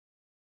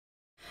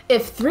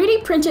If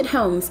 3D printed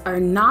homes are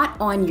not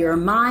on your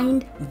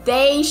mind,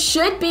 they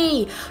should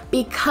be,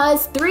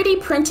 because 3D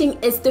printing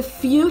is the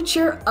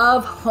future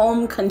of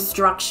home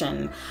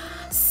construction.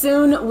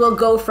 Soon we'll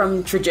go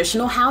from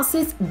traditional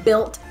houses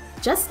built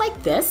just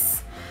like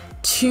this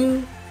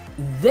to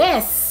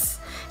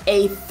this,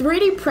 a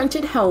 3D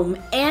printed home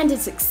and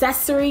its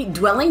accessory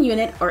dwelling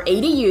unit, or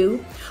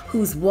ADU,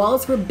 whose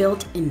walls were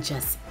built in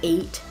just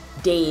 8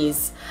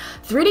 days.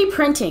 3D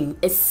printing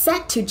is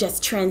set to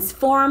just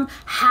transform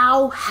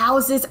how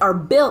houses are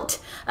built.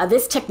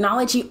 This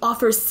technology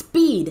offers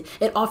speed,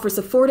 it offers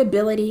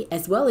affordability,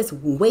 as well as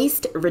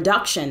waste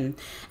reduction.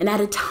 And at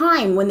a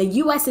time when the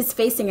US is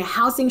facing a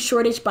housing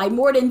shortage by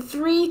more than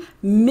 3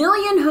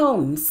 million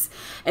homes,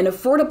 and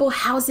affordable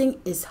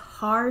housing is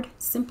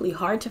simply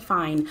hard to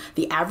find.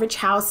 The average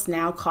house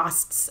now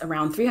costs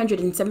around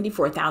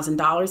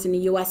 $374,000 in the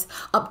US,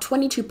 up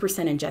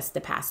 22% in just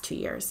the past 2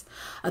 years.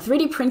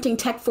 3D printing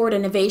tech-forward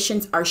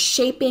innovations are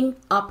shaping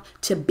up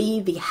to be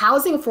the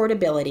housing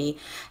affordability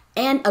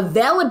and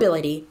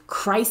availability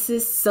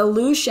crisis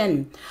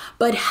solution.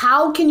 But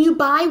how can you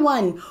buy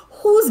one?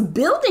 Who's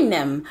building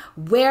them?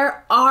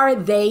 Where are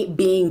they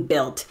being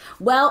built?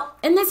 Well,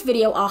 in this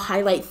video, I'll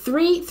highlight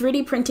 3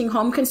 3D printing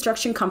home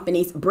construction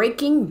companies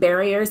breaking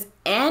barriers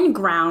and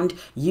ground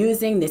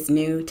using this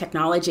new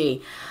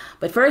technology.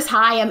 But first,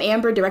 hi, I'm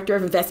Amber, Director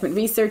of Investment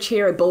Research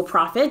here at Bold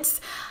Profits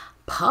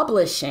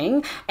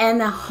Publishing and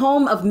the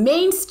home of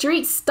Main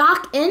Street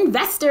stock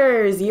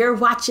investors. You're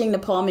watching the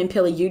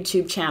Mampilly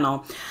YouTube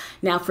channel.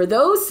 Now, for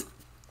those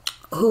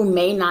who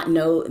may not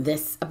know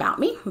this about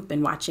me, who've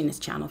been watching this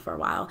channel for a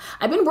while,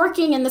 I've been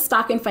working in the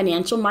stock and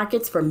financial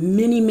markets for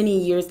many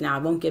years now. I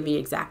won't give you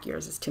exact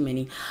years, it's too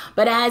many.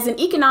 But as an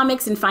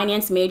economics and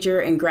finance major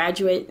in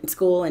graduate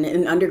school and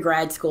in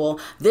undergrad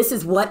school, this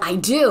is what I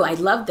do. I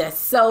love this.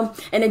 So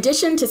in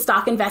addition to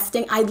stock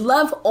investing, I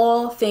love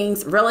all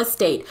things real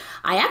estate.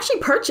 I actually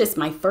purchased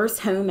my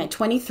first home at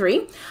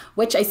 23,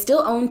 which I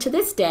still own to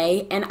this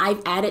day, and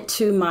I've added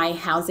to my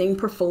housing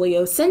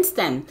portfolio since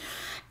then.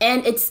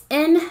 And it's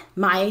in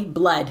my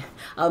blood.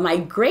 My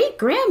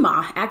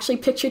great-grandma, actually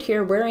pictured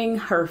here wearing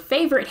her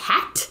favorite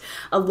hat,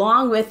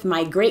 along with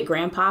my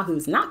great-grandpa,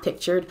 who's not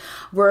pictured,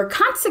 were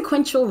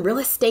consequential real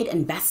estate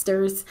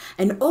investors,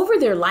 and over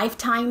their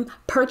lifetime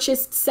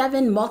purchased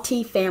 7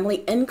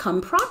 multi-family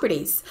income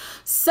properties.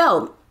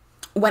 So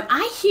when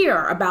I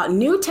hear about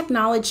new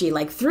technology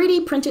like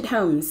 3D printed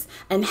homes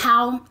and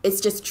how it's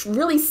just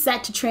really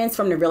set to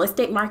transform the real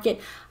estate market,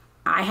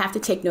 I have to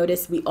take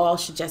notice. We all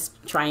should just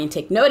try and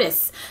take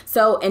notice.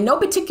 So in no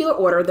particular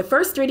order, the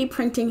first 3D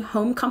printing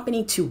home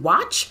company to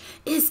watch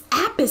is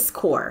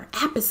Apis-Core.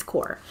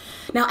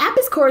 Now,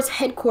 Apis-Core is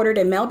headquartered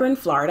in Melbourne,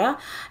 Florida,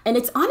 and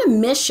it's on a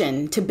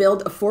mission to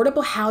build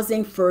affordable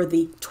housing for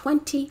the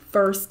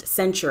 21st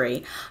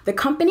century. The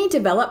company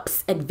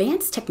develops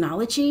advanced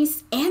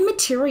technologies and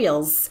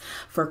materials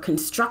for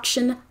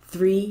construction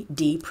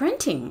 3D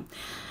printing.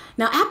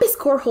 Now,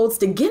 Apis-Core holds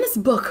the Guinness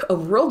Book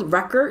of World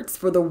Records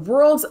for the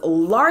world's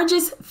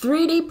largest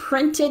 3D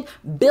printed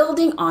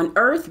building on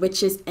Earth,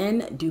 which is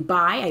in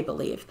Dubai, I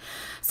believe.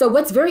 So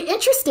what's very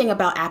interesting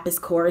about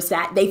Apis-Core is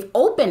that they've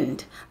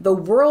opened the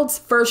world's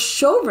first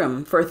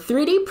showroom for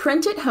 3D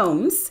printed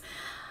homes.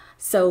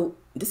 So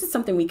this is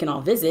something we can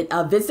all visit.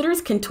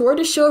 Visitors can tour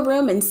the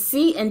showroom and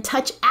see and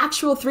touch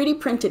actual 3D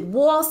printed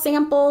wall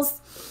samples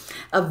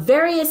of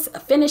various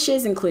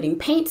finishes, including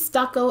paint,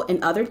 stucco,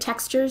 and other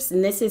textures.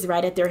 And this is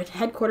right at their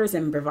headquarters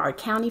in Brevard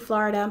County,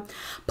 Florida.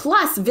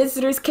 Plus,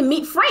 visitors can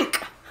meet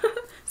Frank.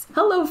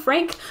 Hello,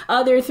 Frank,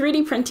 their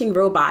 3D printing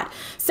robot.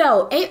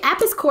 So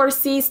Apis-Core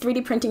sees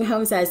 3D printing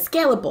homes as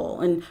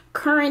scalable and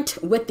current,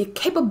 with the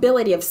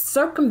capability of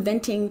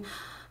circumventing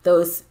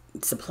those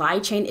supply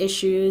chain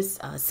issues,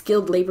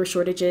 skilled labor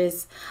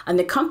shortages. And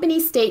the company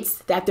states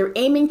that they're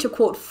aiming to,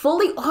 quote,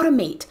 fully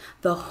automate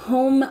the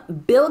home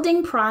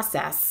building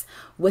process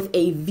with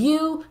a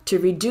view to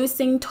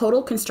reducing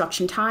total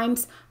construction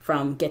times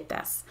from, get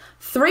this,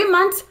 3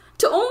 months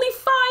to only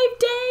 5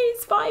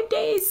 days, 5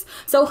 days.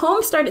 So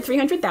homes start at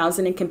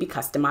 $300,000 and can be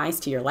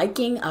customized to your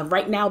liking.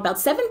 Right now, about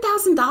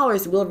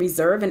 $7,000 will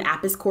reserve an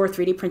Apis-Core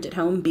 3D printed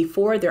home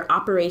before their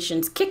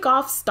operations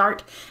kickoff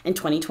start in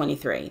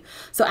 2023.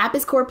 So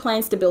Apis-Core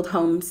plans to build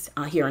homes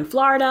here in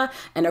Florida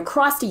and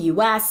across the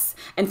US.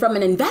 And from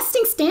an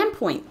investing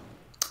standpoint,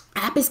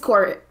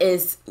 Apis-Core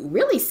is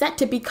really set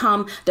to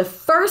become the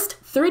first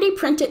 3D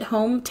printed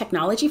home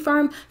technology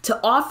firm to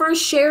offer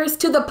shares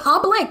to the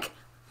public.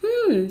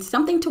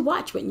 Something to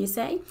watch, wouldn't you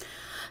say?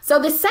 So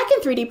the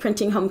second 3D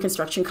printing home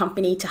construction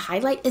company to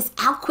highlight is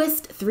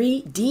Alquist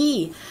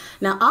 3D.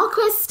 Now,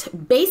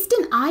 Alquist, based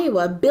in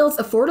Iowa, builds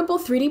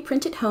affordable 3D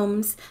printed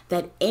homes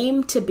that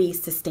aim to be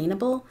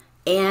sustainable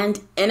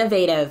and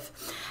innovative.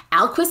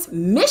 Alquist's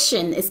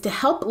mission is to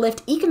help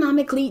lift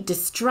economically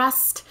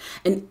distressed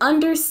and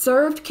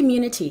underserved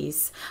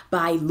communities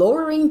by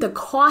lowering the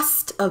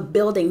cost of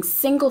building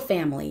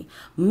single-family,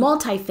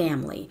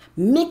 multifamily,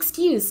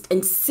 mixed-use,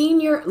 and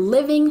senior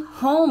living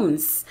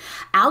homes.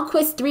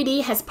 Alquist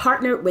 3D has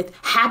partnered with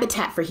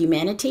Habitat for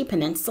Humanity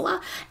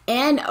Peninsula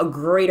and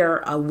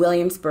Greater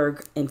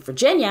Williamsburg in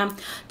Virginia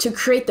to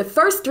create the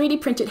first 3D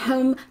printed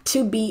home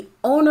to be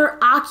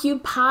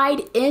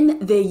owner-occupied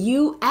in the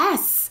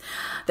U.S.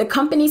 The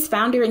company's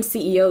founder and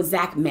CEO,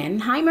 Zach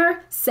Mannheimer,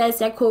 says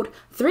that, quote,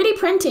 3D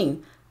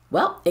printing,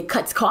 well, it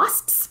cuts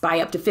costs by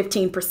up to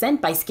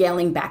 15% by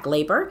scaling back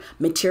labor,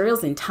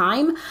 materials, and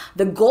time.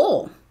 The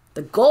goal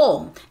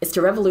is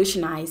to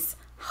revolutionize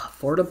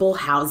affordable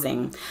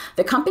housing.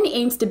 The company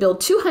aims to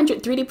build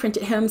 200 3D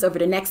printed homes over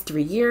the next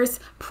 3 years,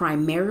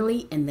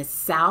 primarily in the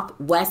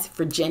Southwest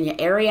Virginia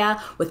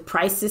area, with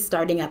prices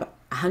starting at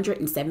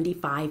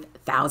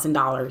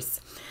 $175,000.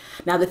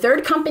 Now, the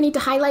third company to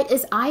highlight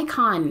is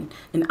Icon.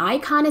 And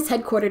Icon is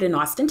headquartered in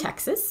Austin,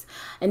 Texas.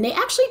 And they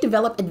actually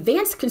develop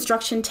advanced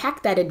construction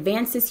tech that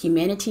advances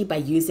humanity by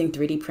using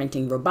 3D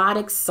printing,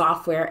 robotics,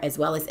 software, as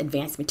well as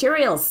advanced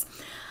materials.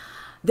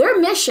 Their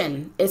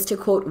mission is to,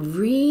 quote,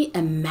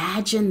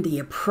 reimagine the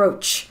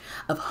approach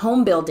of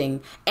home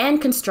building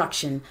and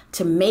construction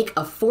to make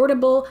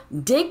affordable,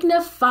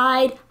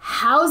 dignified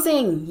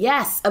housing,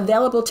 yes,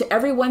 available to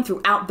everyone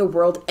throughout the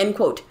world, end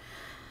quote.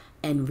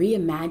 And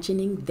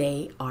reimagining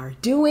they are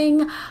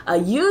doing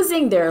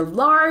using their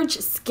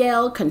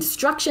large-scale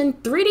construction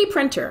 3D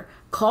printer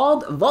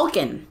called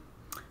Vulcan.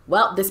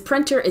 Well, this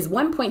printer is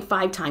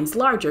 1.5 times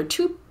larger,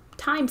 2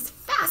 times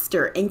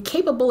faster, and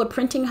capable of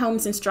printing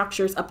homes and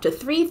structures up to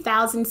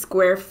 3,000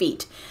 square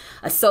feet.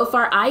 So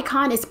far,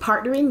 Icon is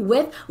partnering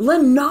with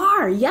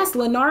Lennar, yes,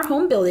 Lennar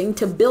Home Building,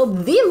 to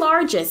build the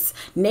largest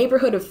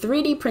neighborhood of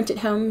 3D printed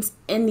homes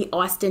in the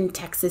Austin,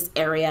 Texas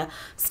area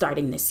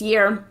starting this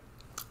year.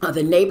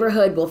 The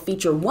neighborhood will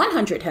feature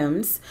 100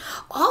 homes.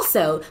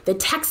 Also, the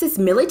Texas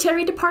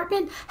Military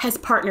Department has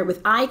partnered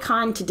with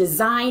Icon to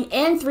design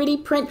and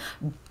 3D print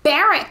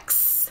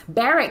barracks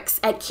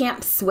at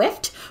Camp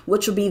Swift,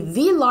 which will be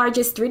the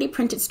largest 3D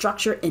printed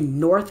structure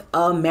in North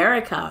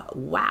America.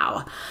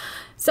 Wow.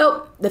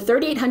 So the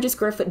 3,800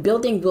 square foot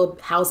building will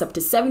house up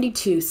to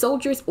 72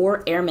 soldiers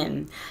or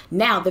airmen.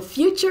 Now, the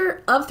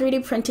future of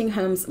 3D printing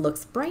homes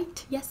looks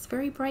bright. Yes,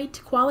 very bright.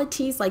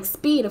 Qualities like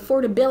speed,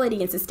 affordability,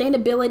 and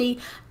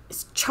sustainability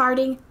is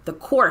charting the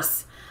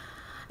course.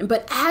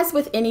 But as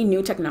with any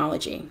new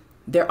technology,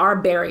 there are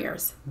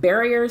barriers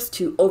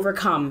to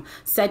overcome,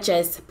 such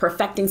as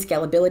perfecting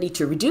scalability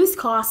to reduce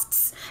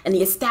costs and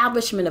the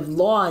establishment of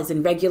laws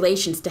and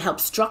regulations to help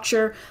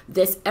structure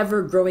this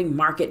ever-growing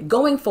market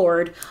going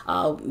forward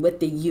with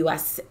the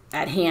U.S.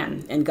 at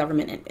hand and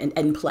government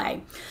in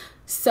play.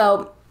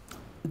 So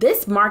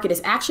this market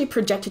is actually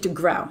projected to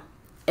grow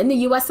in the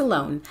U.S.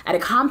 alone at a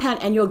compound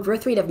annual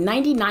growth rate of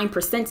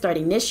 99%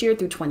 starting this year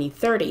through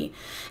 2030.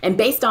 And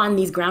based on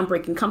these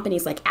groundbreaking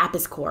companies like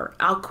Apiscore,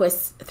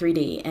 Alquist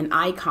 3D, and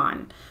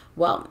Icon,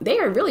 well, they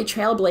are really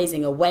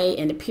trailblazing a way,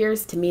 and it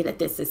appears to me that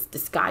the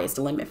sky is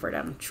the limit for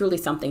them. Truly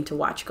something to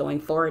watch going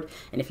forward.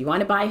 And if you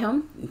want to buy a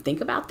home,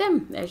 think about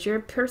them as your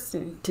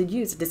person to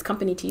use, this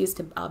company to use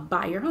to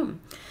buy your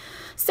home.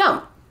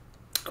 So,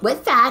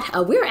 with that,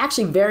 we're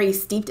actually very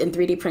steeped in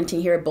 3D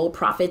printing here at Bold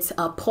Profits.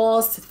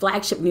 Paul's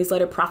flagship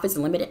newsletter, Profits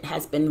Unlimited,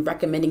 has been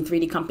recommending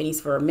 3D companies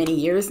for many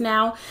years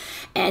now.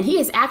 And he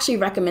has actually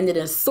recommended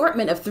an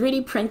assortment of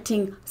 3D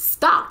printing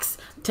stocks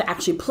to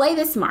actually play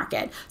this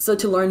market. So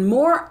to learn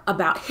more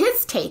about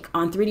his take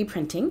on 3D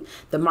printing,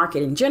 the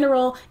market in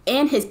general,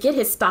 and get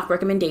his stock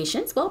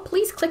recommendations, well,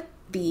 please click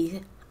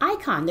the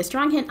icon, the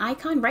strong hand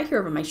icon right here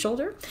over my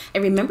shoulder.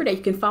 And remember that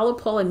you can follow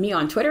Paul and me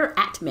on Twitter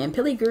at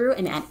Mampilly Guru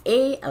and at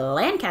A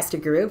Lancaster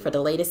Guru for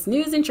the latest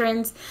news and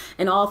trends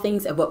and all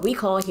things of what we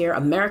call here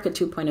America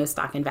 2.0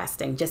 stock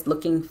investing. Just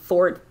looking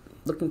toward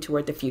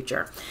the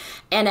future.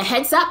 And a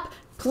heads up,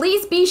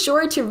 please be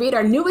sure to read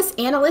our newest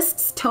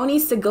analyst, Tony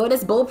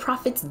Segoda's Bold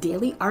Profits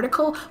Daily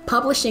article,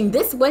 publishing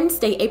this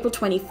Wednesday, April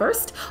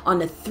 21st, on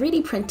the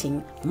 3D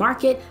printing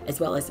market, as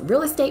well as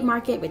real estate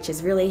market, which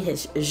is really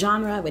his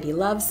genre, what he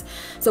loves.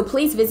 So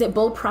please visit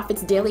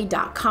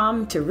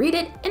boldprofitsdaily.com to read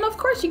it. And of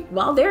course,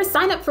 while there,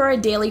 sign up for our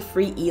daily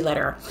free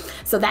e-letter.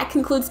 So that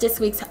concludes this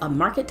week's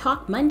Market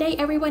Talk Monday.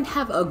 Everyone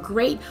have a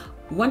great,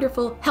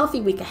 wonderful,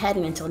 healthy week ahead.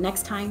 And until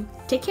next time,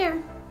 take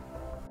care.